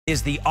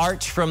Is the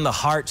Arch from the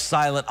Heart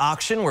silent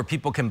auction where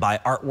people can buy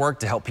artwork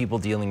to help people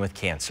dealing with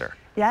cancer.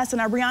 Yes,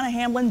 and our Brianna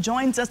Hamlin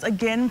joins us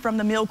again from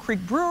the Mill Creek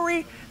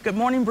Brewery. Good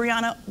morning,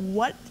 Brianna.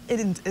 What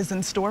is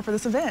in store for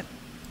this event?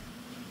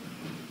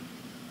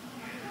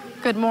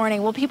 Good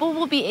morning. Well, people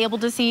will be able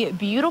to see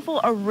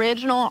beautiful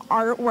original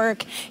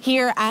artwork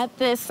here at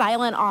this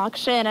silent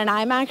auction, and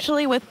I'm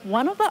actually with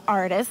one of the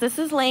artists. This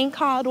is Lane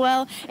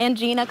Caldwell and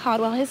Gina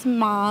Caldwell, his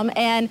mom,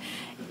 and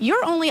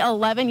you're only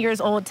 11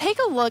 years old. Take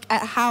a look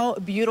at how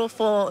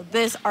beautiful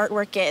this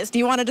artwork is. Do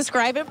you want to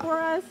describe it for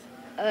us?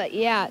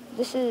 Yeah,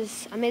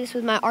 I made this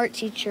with my art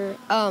teacher.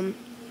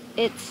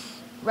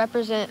 It's a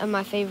representation of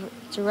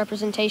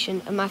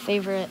my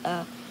favorite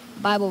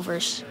Bible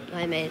verse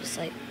I made. It's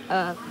like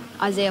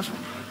Isaiah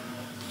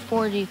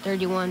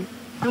 40:31.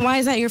 And why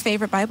is that your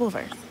favorite Bible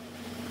verse?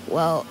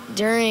 Well,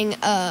 during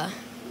my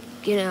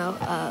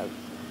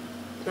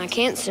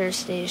cancer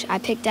stage, I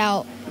picked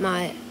out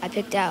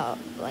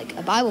like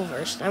a Bible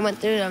verse. I went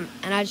through them,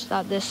 and I just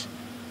thought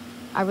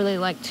I really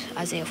liked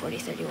Isaiah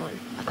 40:31.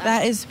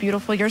 That is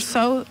beautiful. You're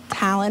so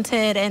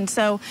talented, and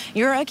so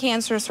you're a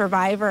cancer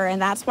survivor,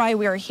 and that's why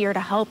we're here to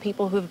help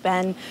people who've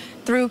been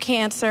through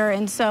cancer.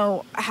 And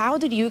so how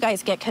did you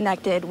guys get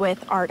connected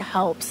with Art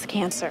Helps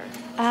Cancer?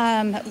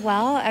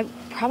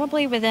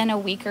 Probably within a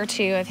week or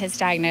two of his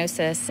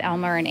diagnosis,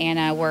 Elmer and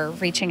Anna were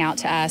reaching out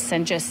to us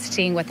and just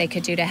seeing what they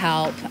could do to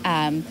help.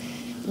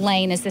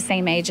 Lane is the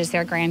same age as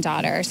their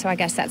granddaughter, so I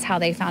guess that's how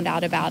they found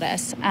out about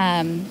us.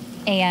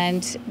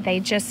 And they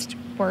just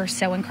were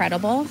so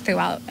incredible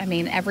throughout. I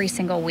mean, every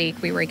single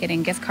week we were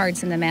getting gift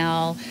cards in the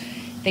mail.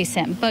 They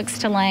sent books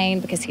to Lane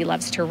because he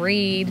loves to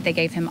read. They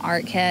gave him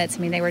art kits. I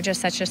mean, they were just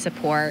such a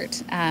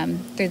support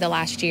through the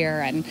last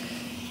year.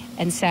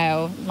 And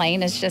so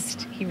Lane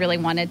he really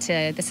wanted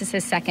to, this is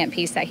his second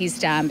piece that he's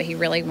done, but he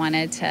really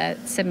wanted to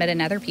submit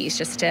another piece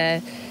just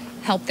to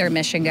help their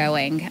mission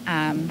going,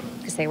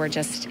 because they were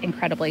just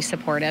incredibly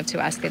supportive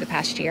to us through the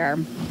past year.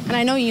 And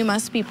I know you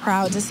must be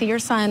proud to see your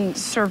son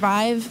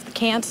survive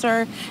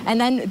cancer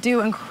and then do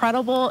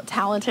incredible,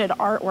 talented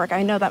artwork.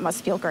 I know that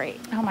must feel great.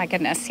 Oh my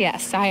goodness,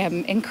 yes. I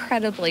am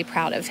incredibly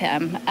proud of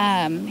him.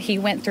 He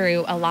went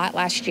through a lot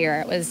last year.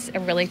 It was a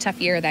really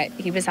tough year that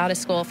he was out of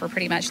school for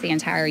pretty much the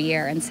entire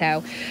year. And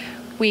so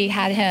we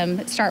had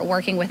him start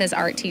working with his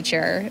art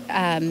teacher,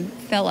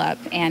 Philip,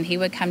 and he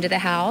would come to the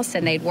house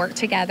and they'd work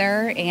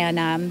together.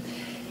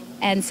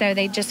 And so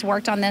they just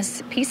worked on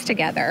this piece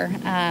together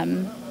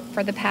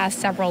for the past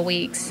several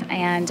weeks.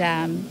 And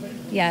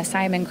yes,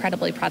 I am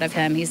incredibly proud of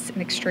him. He's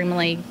an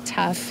extremely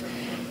tough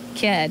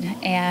kid.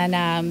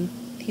 And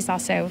he's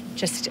also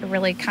just a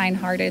really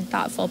kind-hearted,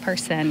 thoughtful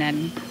person.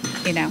 And,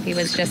 he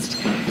was just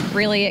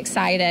really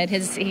excited.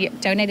 He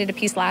donated a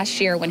piece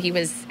last year when he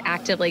was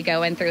actively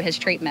going through his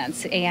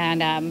treatments.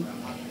 And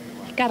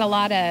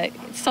got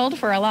sold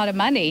for a lot of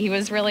money. He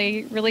was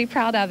really, really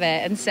proud of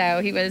it. And so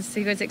he was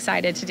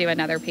excited to do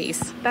another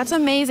piece. That's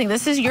amazing.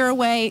 This is your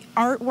way.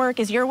 Artwork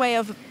is your way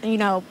of,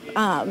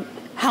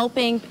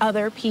 helping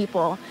other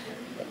people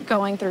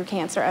going through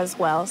cancer as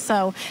well.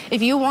 So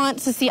if you want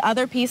to see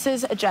other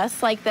pieces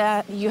just like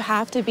that, you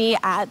have to be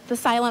at the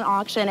silent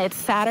auction. It's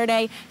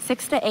Saturday,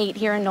 6 to 8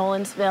 here in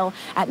Nolensville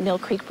at Mill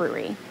Creek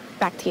Brewery.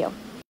 Back to you.